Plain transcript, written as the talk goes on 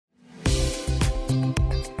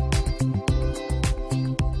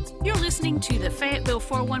listening to the Fayetteville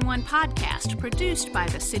 411 podcast produced by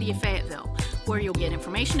the City of Fayetteville, where you'll get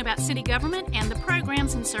information about city government and the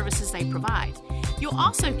programs and services they provide. You'll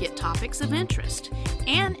also get topics of interest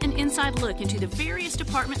and an inside look into the various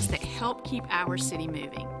departments that help keep our city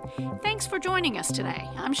moving. Thanks for joining us today.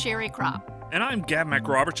 I'm Sherry Kropp. And I'm Gab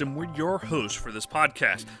McRoberts, and we're your hosts for this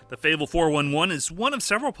podcast. The Fayetteville 411 is one of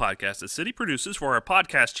several podcasts the city produces for our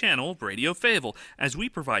podcast channel, Radio Fayetteville, as we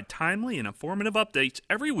provide timely and informative updates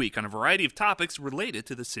every week on a variety of topics related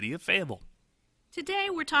to the city of Fayetteville. Today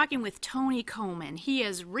we're talking with Tony Coleman. He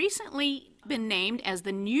has recently been named as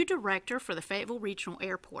the new director for the Fayetteville Regional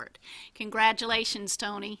Airport. Congratulations,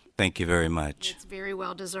 Tony. Thank you very much. It's very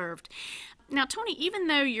well deserved. Now, Tony, even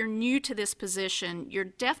though you're new to this position, you're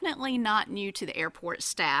definitely not new to the airport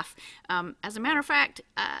staff. As a matter of fact,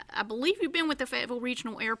 I believe you've been with the Fayetteville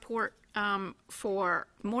Regional Airport for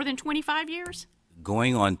more than 25 years?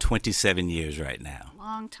 Going on 27 years right now.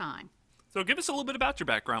 Long time. So give us a little bit about your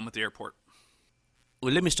background with the airport.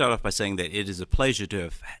 Well, let me start off by saying that it is a pleasure to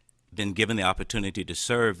have been given the opportunity to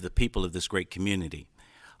serve the people of this great community.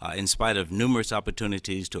 In spite of numerous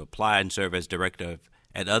opportunities to apply and serve as director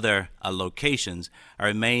at other locations, I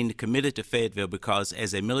remained committed to Fayetteville because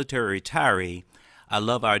as a military retiree, I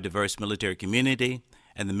love our diverse military community,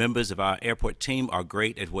 and the members of our airport team are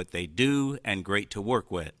great at what they do and great to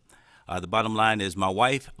work with. The bottom line is my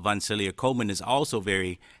wife, Vancelia Coleman, is also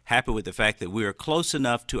very happy with the fact that we are close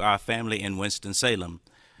enough to our family in Winston-Salem,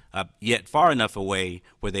 yet far enough away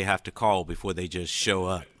where they have to call before they just show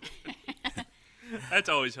up. That's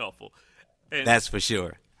always helpful. That's for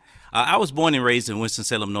sure. I was born and raised in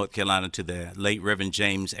Winston-Salem, North Carolina, to the late Reverend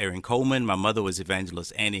James Aaron Coleman. My mother was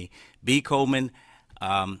Evangelist Annie B. Coleman,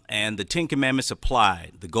 and the Ten Commandments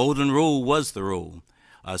applied. The Golden Rule was the rule.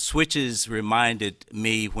 Switches reminded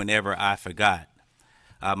me whenever I forgot.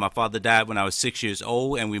 My father died when I was 6 years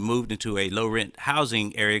old, and we moved into a low-rent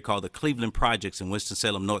housing area called the Cleveland Projects in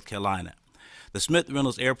Winston-Salem, North Carolina. The Smith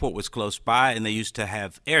Reynolds Airport was close by, and they used to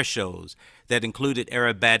have air shows that included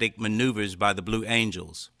aerobatic maneuvers by the Blue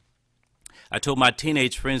Angels. I told my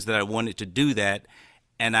teenage friends that I wanted to do that,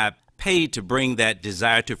 and I paid to bring that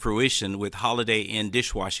desire to fruition with Holiday Inn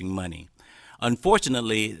dishwashing money.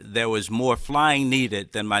 Unfortunately, there was more flying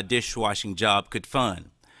needed than my dishwashing job could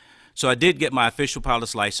fund. So I did get my official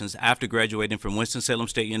pilot's license after graduating from Winston-Salem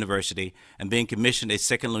State University and being commissioned a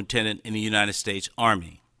second lieutenant in the United States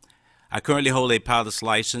Army. I currently hold a pilot's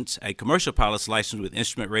license, a commercial pilot's license with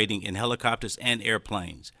instrument rating in helicopters and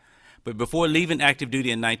airplanes. But before leaving active duty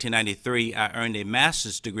in 1993, I earned a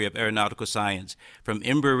master's degree of aeronautical science from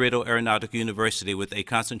Embry-Riddle Aeronautical University with a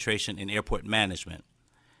concentration in airport management.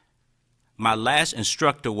 My last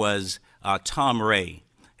instructor was Tom Ray.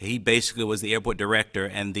 He basically was the airport director,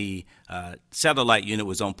 and the satellite unit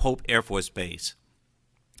was on Pope Air Force Base.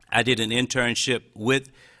 I did an internship with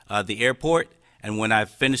the airport, and when I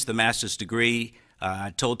finished the master's degree, I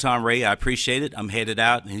told Tom Ray I appreciate it. I'm headed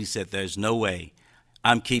out, and he said, "There's no way.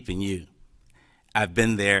 I'm keeping you." I've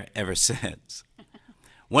been there ever since.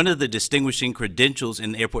 One of the distinguishing credentials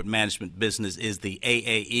in the airport management business is the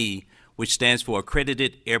AAE, which stands for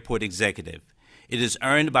Accredited Airport Executive. It is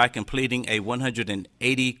earned by completing a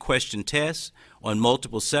 180-question test on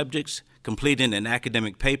multiple subjects, completing an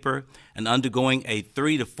academic paper, and undergoing a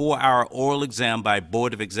 3 to 4 hour oral exam by a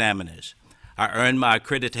board of examiners. I earned my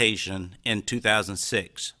accreditation in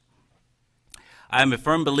 2006. I am a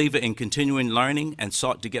firm believer in continuing learning and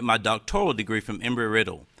sought to get my doctoral degree from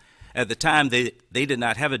Embry-Riddle. At the time, they did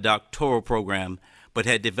not have a doctoral program, but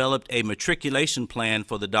had developed a matriculation plan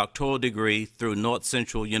for the doctoral degree through North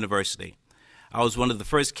Central University. I was one of the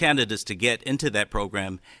first candidates to get into that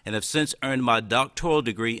program and have since earned my doctoral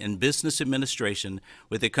degree in business administration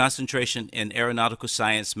with a concentration in aeronautical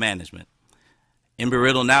science management.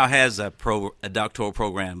 Embry-Riddle now has a doctoral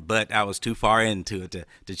program, but I was too far into it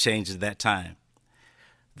to change at that time.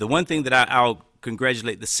 The one thing that I'll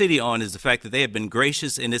congratulate the city on is the fact that they have been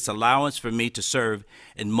gracious in its allowance for me to serve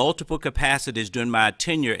in multiple capacities during my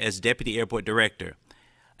tenure as Deputy Airport Director.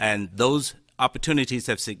 And those opportunities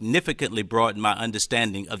have significantly broadened my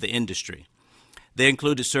understanding of the industry. They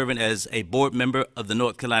included serving as a board member of the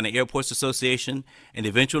North Carolina Airports Association and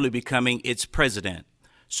eventually becoming its president,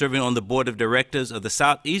 serving on the board of directors of the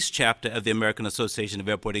Southeast chapter of the American Association of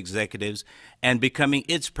Airport Executives and becoming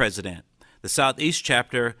its president. The Southeast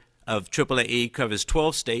chapter of AAAE covers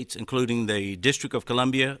 12 states, including the District of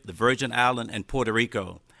Columbia, the Virgin Islands, and Puerto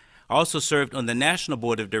Rico. I also served on the National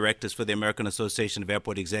Board of Directors for the American Association of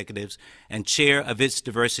Airport Executives and chair of its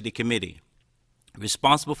Diversity Committee,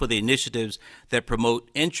 responsible for the initiatives that promote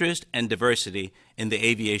interest and diversity in the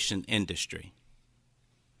aviation industry.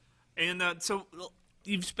 And so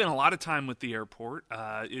You've spent a lot of time with the airport.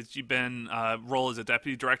 You've been role as a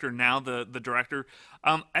deputy director, now the director.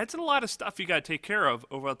 That's a lot of stuff you got to take care of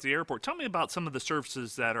over at the airport. Tell me about some of the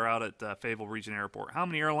services that are out at Fayetteville Region Airport. How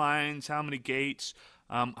many airlines? How many gates?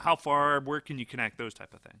 How far? Where can you connect? Those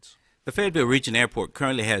type of things. The Fayetteville Region Airport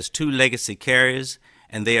currently has 2 legacy carriers,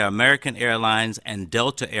 and they are American Airlines and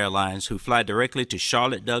Delta Airlines, who fly directly to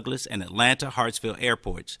Charlotte Douglas and Atlanta Hartsfield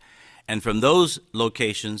airports, and from those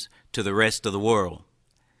locations to the rest of the world.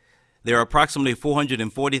 There are approximately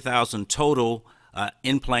 440,000 total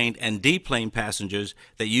in-plane and deplane passengers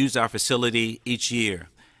that use our facility each year.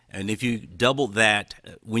 And if you double that,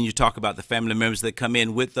 when you talk about the family members that come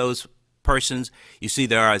in with those persons, you see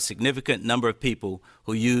there are a significant number of people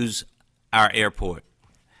who use our airport.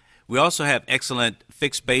 We also have excellent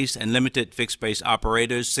fixed-base and limited fixed-base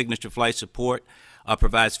operators. Signature Flight Support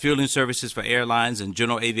provides fueling services for airlines and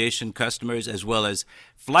general aviation customers, as well as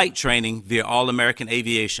flight training via All American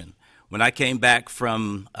Aviation. When I came back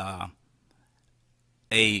from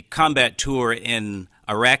a combat tour in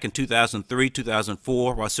Iraq in 2003,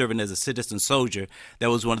 2004, while serving as a citizen soldier, that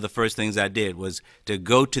was one of the first things I did, was to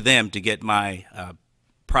go to them to get my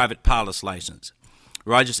private pilot's license.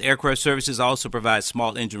 Rogers Aircraft Services also provides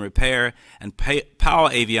small engine repair, and Power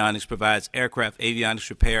Avionics provides aircraft avionics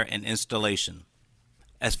repair and installation.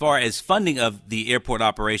 As far as funding of the airport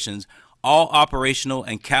operations, all operational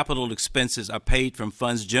and capital expenses are paid from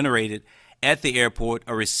funds generated at the airport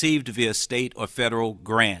or received via state or federal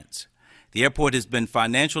grants. The airport has been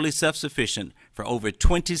financially self-sufficient for over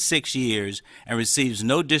 26 years and receives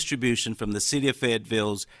no distribution from the City of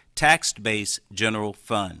Fayetteville's tax-based general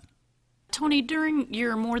fund. Tony, during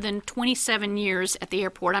your more than 27 years at the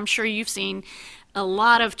airport, I'm sure you've seen a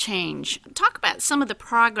lot of change. Talk about some of the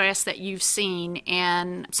progress that you've seen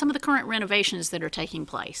and some of the current renovations that are taking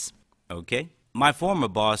place. Okay. My former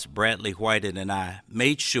boss, Bradley Whited, and I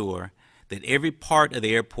made sure that every part of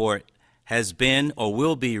the airport has been or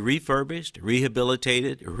will be refurbished,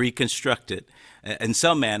 rehabilitated, reconstructed in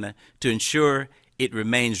some manner to ensure it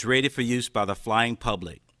remains ready for use by the flying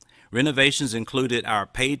public. Renovations included our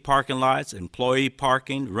paid parking lots, employee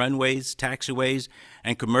parking, runways, taxiways,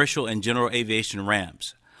 and commercial and general aviation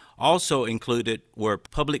ramps. Also included were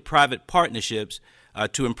public-private partnerships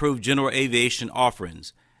to improve general aviation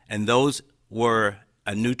offerings, and those were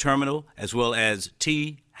a new terminal as well as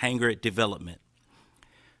T-hangar development.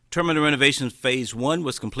 Terminal renovations Phase 1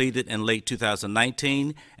 was completed in late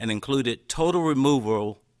 2019 and included total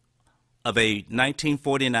removal of a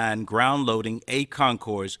 1949 ground-loading A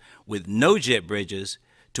concourse with no jet bridges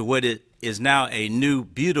to what it is now a new,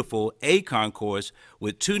 beautiful A concourse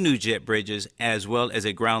with 2 new jet bridges as well as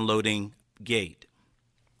a ground-loading gate.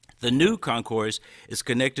 The new concourse is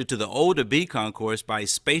connected to the older B concourse by a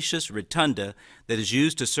spacious rotunda that is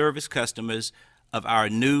used to service customers of our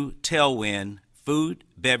new Tailwind food,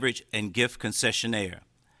 beverage, and gift concessionaire.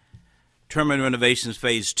 Terminal renovations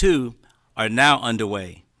Phase 2 are now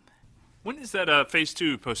underway. When is that Phase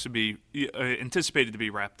 2 supposed to be anticipated to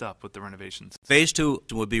be wrapped up with the renovations? Phase 2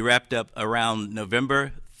 will be wrapped up around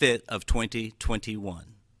November 5th of 2021.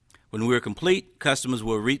 When we're complete, customers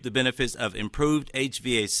will reap the benefits of improved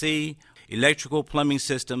HVAC, electrical plumbing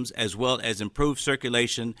systems, as well as improved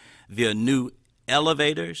circulation via new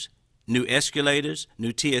elevators, new escalators,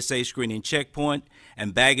 new TSA screening checkpoint,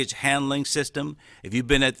 and baggage handling system. If you've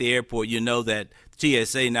been at the airport, you know that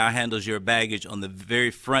TSA now handles your baggage on the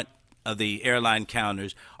very front of the airline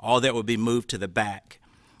counters. All that will be moved to the back.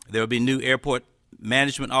 There will be new airport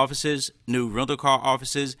management offices, new rental car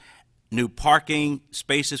offices, new parking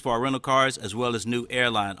spaces for our rental cars, as well as new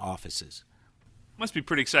airline offices. Must be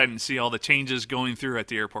pretty exciting to see all the changes going through at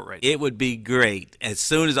the airport right now. It would be great as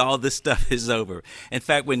soon as all this stuff is over. In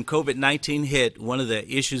fact, when COVID-19 hit, one of the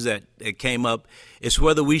issues that came up is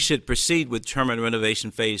whether we should proceed with terminal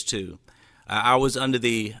renovation Phase 2. I was under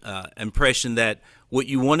the impression that what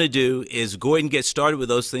you want to do is go ahead and get started with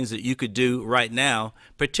those things that you could do right now,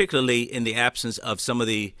 particularly in the absence of some of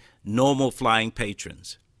the normal flying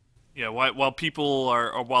patrons. Yeah, while people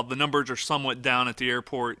or while the numbers are somewhat down at the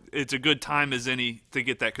airport, it's a good time as any to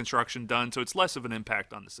get that construction done, so it's less of an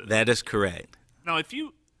impact on the city. That is correct. Now,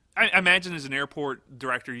 I imagine as an airport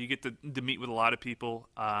director, you get to meet with a lot of people.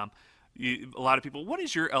 What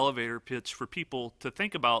is your elevator pitch for people to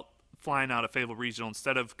think about flying out of Fayetteville Regional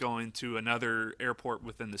instead of going to another airport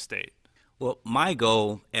within the state? Well, my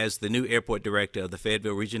goal as the new airport director of the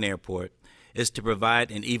Fayetteville Region Airport is to provide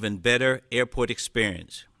an even better airport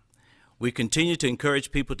experience. We continue to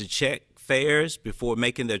encourage people to check fares before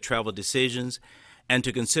making their travel decisions and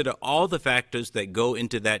to consider all the factors that go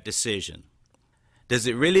into that decision. Does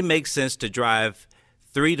it really make sense to drive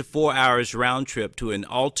 3 to 4 hours round trip to an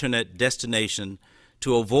alternate destination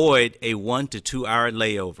to avoid a 1 to 2 hour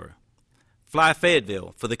layover. Fly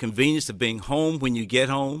Fayetteville for the convenience of being home when you get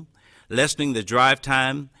home, lessening the drive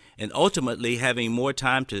time, and ultimately having more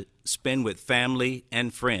time to spend with family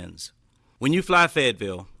and friends. When you fly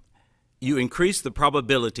Fayetteville, you increase the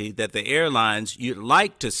probability that the airlines you'd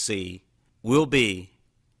like to see will be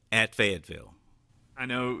at Fayetteville. I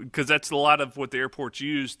know, because that's a lot of what the airports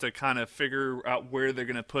use to kind of figure out where they're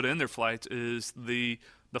going to put in their flights is the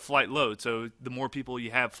flight load. So the more people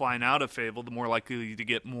you have flying out of Fayetteville, the more likely to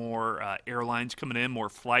get more airlines coming in, more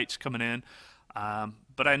flights coming in.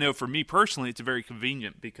 But I know for me personally, it's very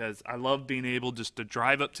convenient because I love being able just to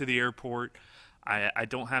drive up to the airport. I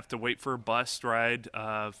don't have to wait for a bus ride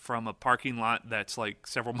from a parking lot that's like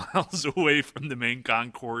several miles away from the main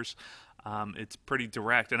concourse. It's pretty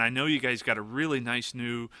direct. And I know you guys got a really nice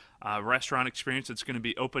new restaurant experience that's going to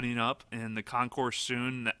be opening up in the concourse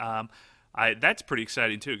soon. That's pretty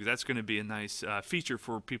exciting, too, because that's going to be a nice feature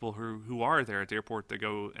for people who are there at the airport to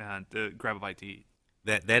go and grab a bite to eat.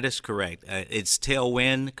 That is correct. It's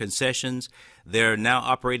Tailwind Concessions. They're now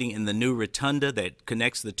operating in the new rotunda that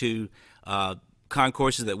connects the two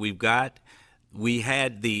concourses that we've got. We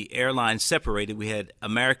had the airlines separated. We had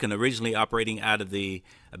American originally operating out of the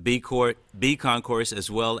B concourse as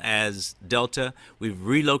well as Delta. We've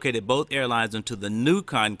relocated both airlines into the new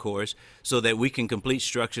concourse so that we can complete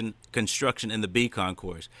construction in the B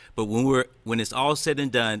concourse. But when it's all said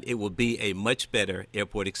and done, it will be a much better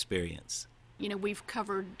airport experience. You know, we've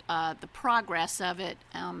covered the progress of it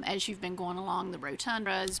as you've been going along. The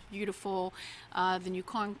rotunda is beautiful. The new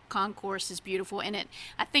concourse is beautiful. And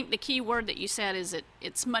I think the key word that you said is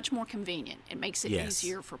it's much more convenient. It makes it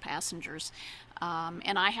easier for passengers.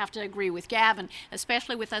 And I have to agree with Gavin,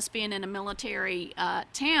 especially with us being in a military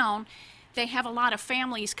town. They have a lot of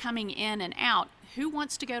families coming in and out. Who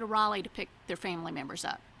wants to go to Raleigh to pick their family members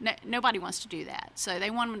up? Nobody wants to do that. So they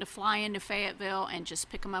want them to fly into Fayetteville and just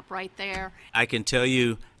pick them up right there. I can tell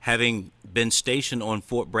you, having been stationed on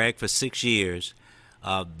Fort Bragg for 6 years,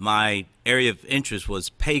 my area of interest was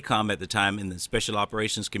PACOM at the time in the Special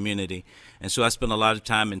Operations community. And so I spent a lot of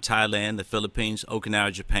time in Thailand, the Philippines,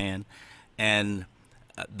 Okinawa, Japan. And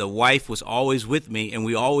the wife was always with me, and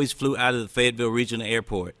we always flew out of the Fayetteville Regional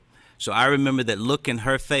Airport. So I remember that look in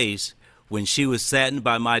her face when she was saddened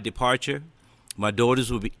by my departure. My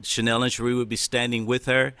daughters Chanel and Cherie would be standing with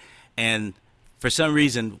her, and for some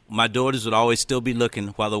reason, my daughters would always still be looking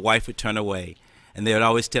while the wife would turn away. And they would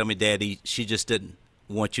always tell me, Daddy, she just didn't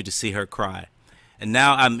want you to see her cry. And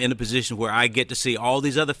now I'm in a position where I get to see all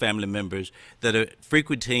these other family members that are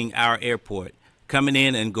frequenting our airport, coming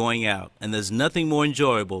in and going out. And there's nothing more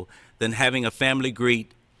enjoyable than having a family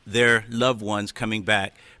greet their loved ones coming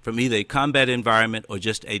back from either a combat environment or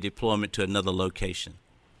just a deployment to another location.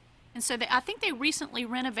 And so I think they recently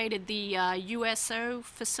renovated the USO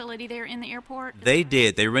facility there in the airport. They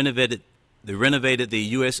did. They renovated the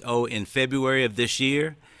USO in February of this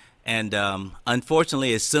year. And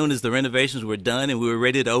unfortunately, as soon as the renovations were done and we were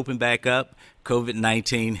ready to open back up,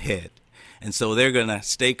 COVID-19 hit. And so they're going to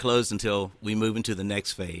stay closed until we move into the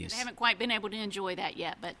next phase. They haven't quite been able to enjoy that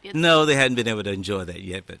yet. No, they hadn't been able to enjoy that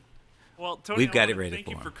yet, but well, Tony, we've got it ready thank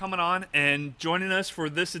for you them. for coming on and joining us for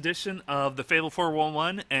this edition of the Fayetteville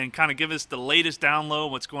 411 and kind of give us the latest download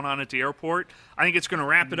of what's going on at the airport. I think it's going to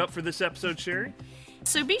wrap it up for this episode, Sherry.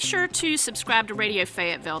 So be sure to subscribe to Radio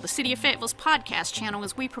Fayetteville, the City of Fayetteville's podcast channel,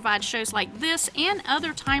 as we provide shows like this and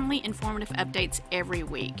other timely, informative updates every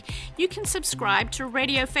week. You can subscribe to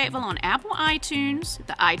Radio Fayetteville on Apple iTunes,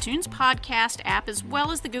 the iTunes podcast app, as well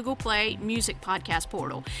as the Google Play Music podcast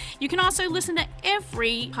portal. You can also listen to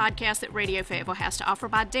every podcast that Radio Fayetteville has to offer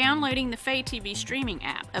by downloading the Faye TV streaming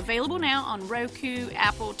app, available now on Roku,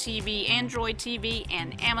 Apple TV, Android TV,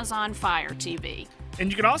 and Amazon Fire TV. And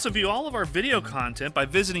you can also view all of our video content by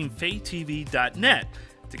visiting fayetv.net.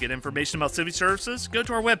 To get information about city services, go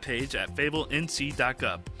to our webpage at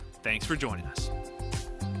fayettevillenc.gov. Thanks for joining us.